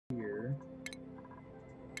here.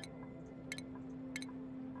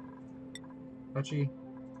 Actually,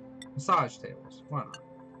 massage tables. Why not?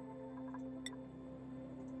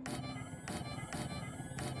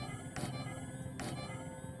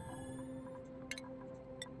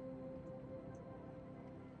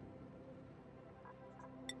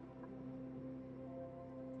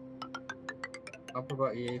 Up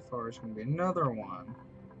about ep4 is going to be another one.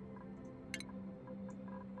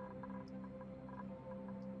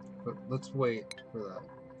 But let's wait for that.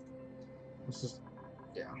 Let's just,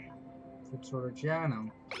 yeah. Food storage, yeah, I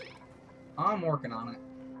know. I'm working on it.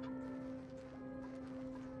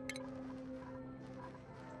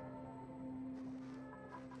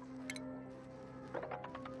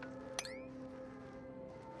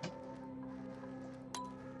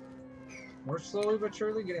 We're slowly but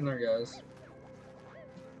surely getting there, guys.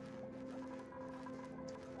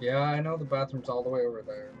 Yeah, I know the bathroom's all the way over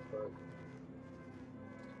there, but...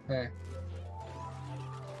 Hey.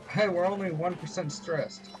 Hey, we're only 1%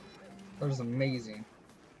 stressed. That is amazing.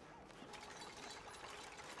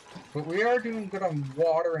 But we are doing good on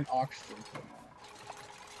water and oxygen for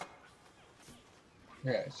the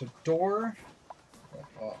moment. Okay, so door...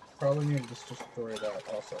 Oh, probably need to just destroy that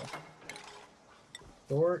also.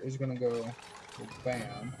 Door is gonna go to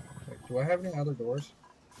bam. Wait, do I have any other doors?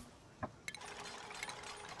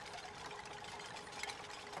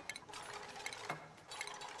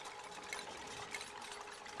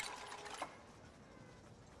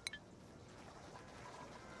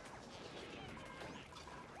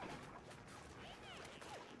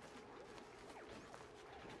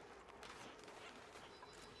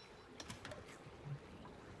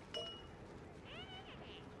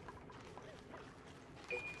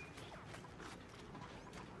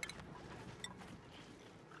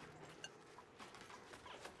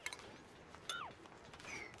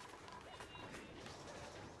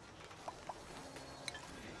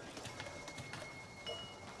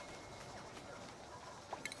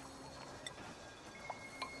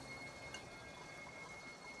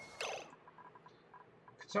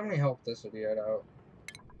 Could somebody help this idiot out?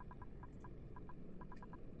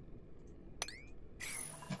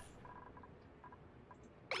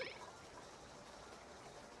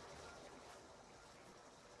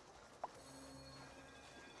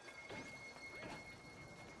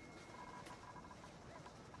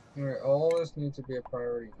 Alright, all this needs to be a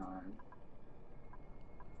priority 9.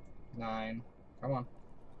 9. Come on.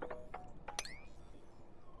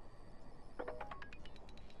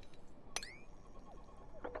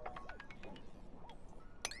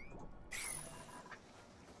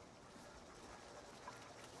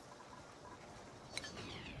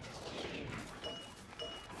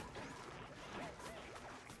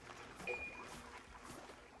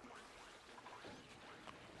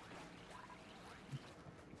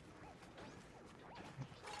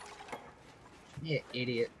 Yeah,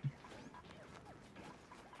 idiot.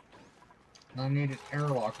 I need an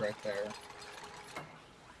airlock right there.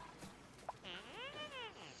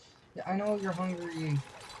 Yeah, I know you're hungry.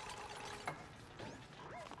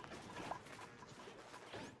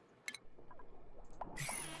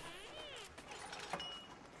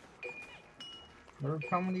 We're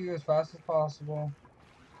coming to you as fast as possible.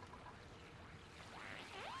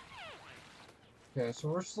 Okay, so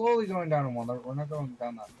we're slowly going down in one. We're not going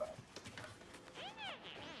down that fast.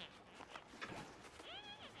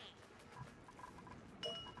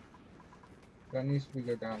 That needs to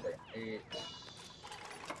go down to 8.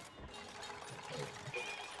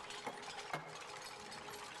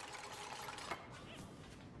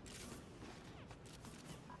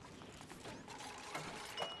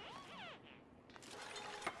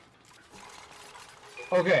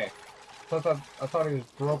 Okay. So I thought he was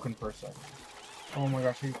broken for a second. Oh my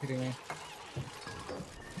gosh, are you kidding me?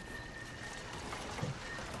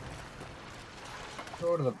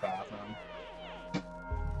 Go to the bathroom.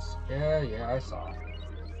 Yeah, I saw it.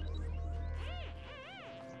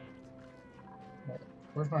 Right.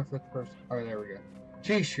 Where's my 5th person? Oh, there we go.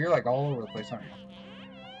 Jeez, you're like all over the place, aren't you?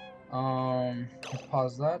 Let's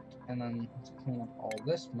pause that, and then let's clean up all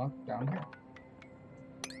this muck down here.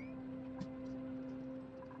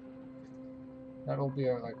 That'll be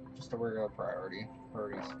like just a regular priority.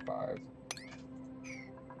 Priority 5.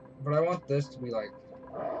 But I want this to be like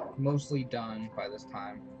mostly done by this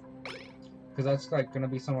time. Because that's like gonna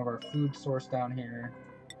be some of our food source down here.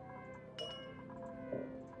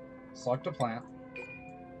 Select a plant.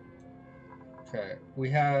 Okay,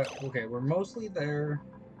 we're mostly there.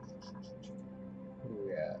 Where are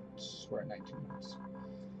we at? We're at 19 minutes.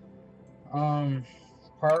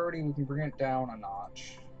 Priority, we can bring it down a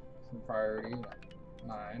notch. From priority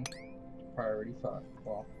 9 to priority 5.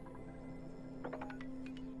 Well,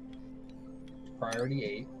 Priority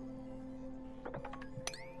 8.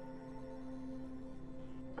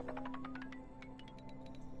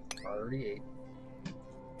 Priority 8.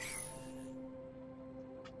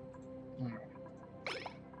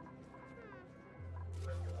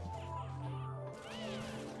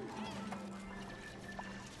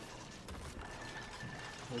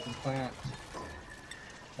 We can plant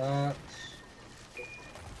that.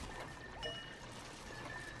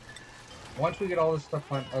 Once we get all this stuff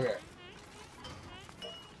planted, okay.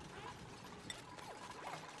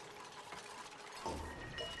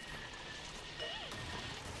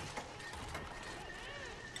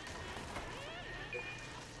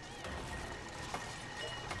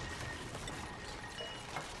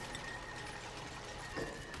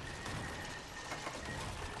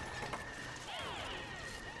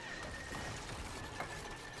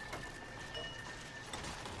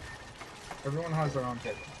 Everyone has their own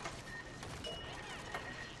table.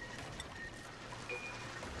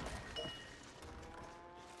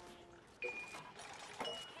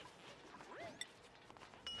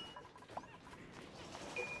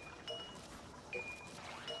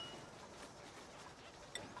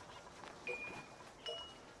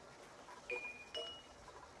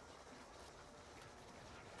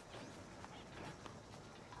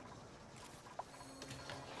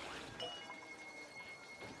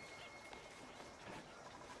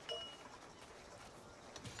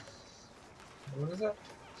 What is that?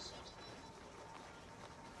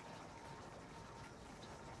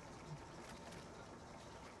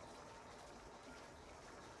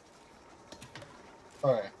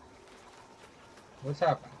 Okay. What's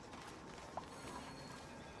happening?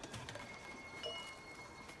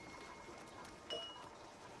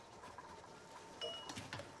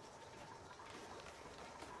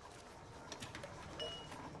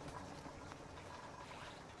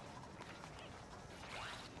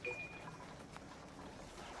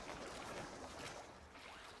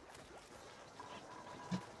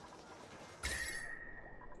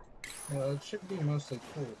 Well, it should be mostly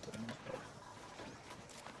cool for the most part.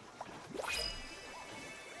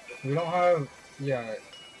 We don't have, yeah,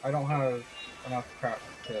 I don't have enough crap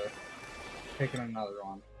to take in another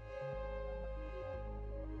one.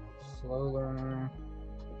 Slow learner.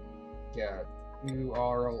 Yeah, you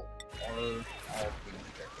are all being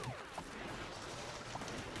rejected.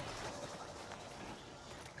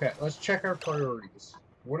 Okay, let's check our priorities.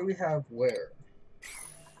 What do we have where?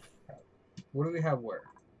 What do we have where?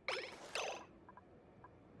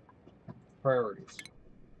 Priorities.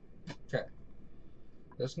 Okay.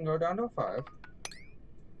 This can go down to a 5.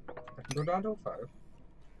 That can go down to a 5.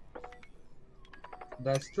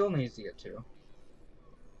 That still needs to get 2.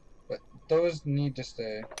 But those need to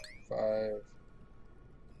stay 5,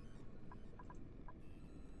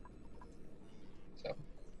 7.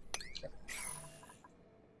 Okay.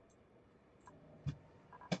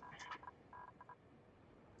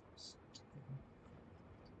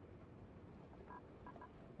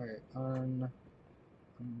 Wait, unbelievable.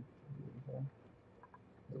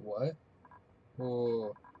 Wait, what?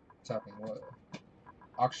 Whoa, what's happening? What?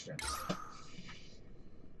 Oxygen.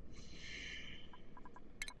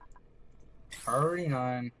 Priority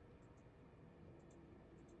 9.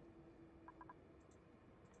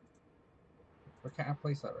 Where can't I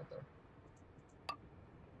place that right there?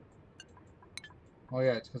 Oh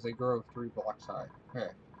yeah, it's because they grow 3 blocks high.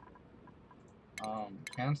 Okay.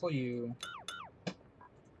 Cancel you.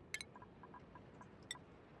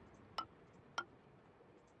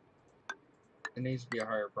 It needs to be a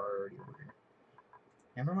higher priority over here.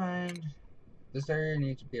 Never mind. This area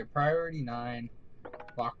needs to be a priority 9.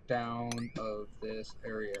 Lockdown of this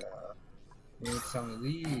area. We need some of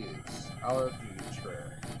these allergy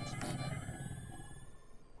trays.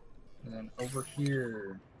 And then over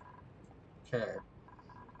here. Okay.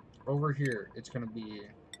 Over here, it's gonna be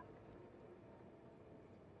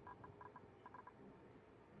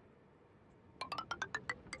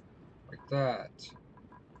like that.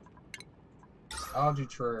 Algae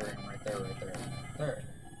terrarium right there, right there. There.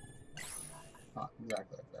 Not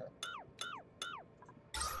exactly like that.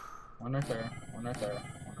 One right there, one right there,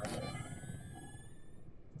 one right there.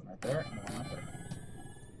 One right there, and one right there.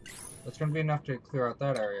 That's gonna be enough to clear out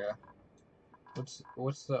that area.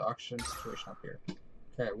 What's the oxygen situation up here?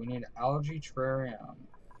 Okay, we need algae terrarium.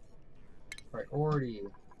 Priority.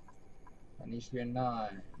 That needs to be a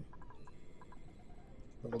 9.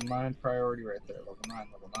 Level 9 priority right there. Level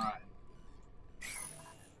 9, level 9.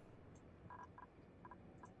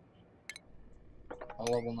 All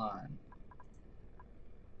level 9.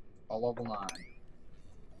 All level 9.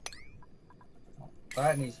 Oh,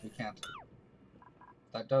 that needs to be cancelled.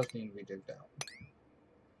 that does need to be digged out.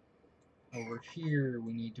 Over here,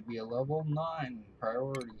 we need to be a level 9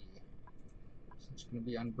 priority. So it's going to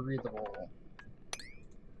be unbreathable.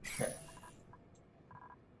 Okay.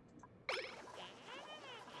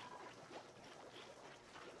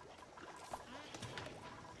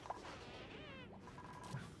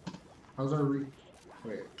 How's our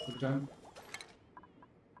wait, quick time?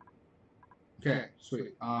 Okay,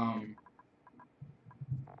 sweet.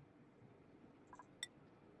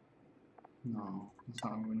 No, that's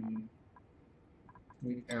not what we need. We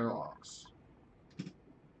need airlocks.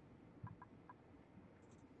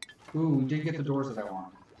 Ooh, we did get the doors that I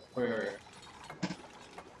wanted. Wait.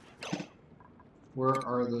 Where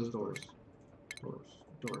are those doors?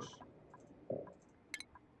 Doors.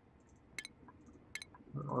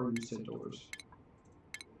 Where are you said doors?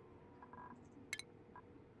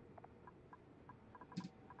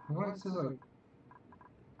 What it says like...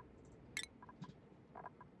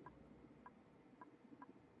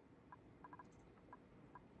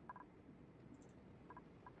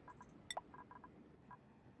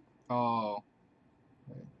 Oh.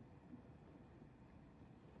 Wait.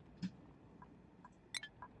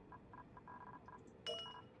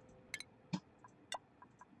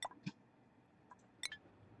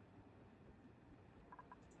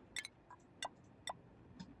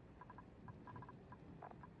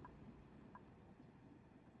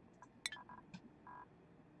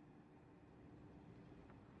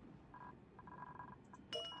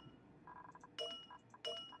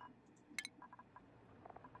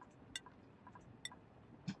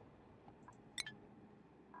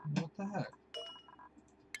 What the heck?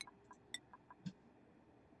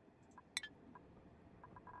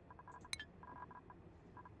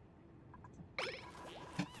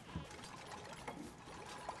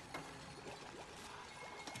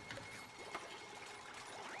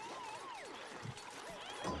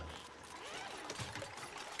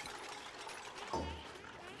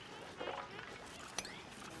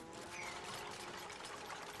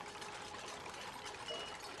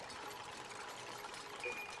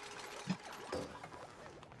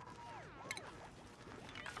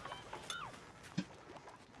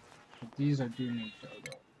 These are do need to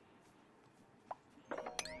go.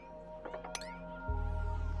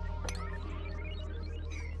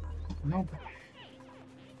 No.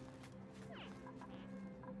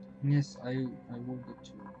 Yes, I will get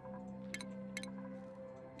to you.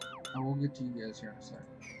 I will get to you guys here in a second.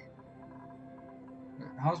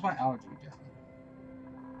 How's my algae, Jeffy?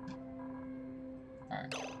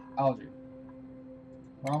 Alright. Algae.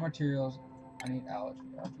 Raw materials. I need algae.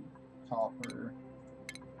 Copper.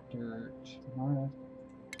 Dirt. Alright.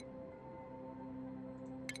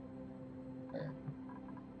 Okay.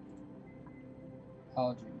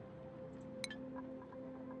 Algae.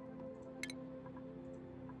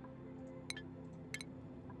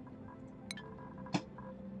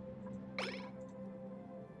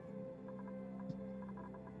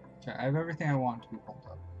 Okay, I have everything I want to be pulled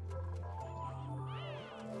up.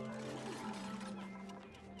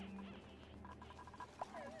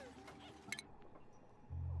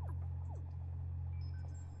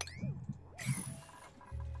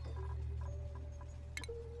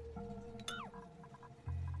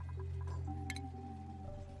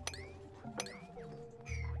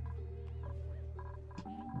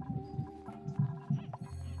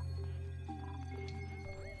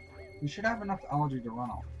 We should have enough algae to run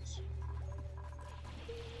all this.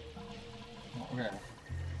 Oh, okay.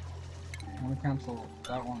 I'm gonna cancel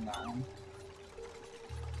that one, that one.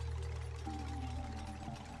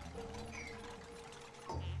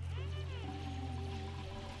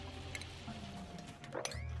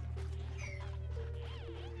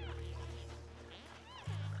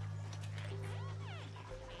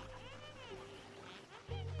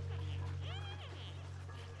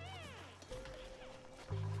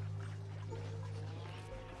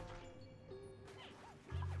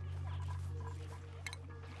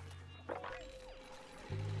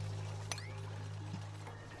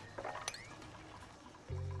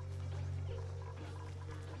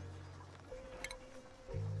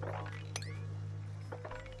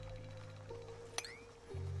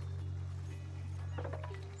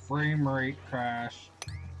 Frame rate crash.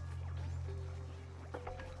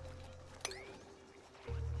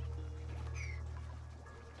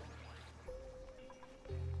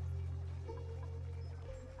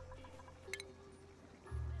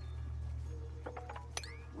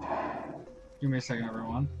 Give me a second,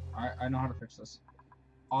 everyone. I know how to fix this.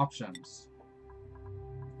 Options.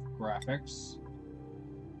 Graphics.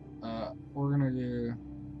 We're gonna do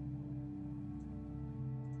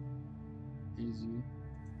easy.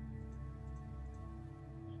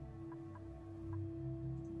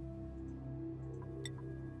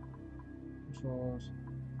 Souls.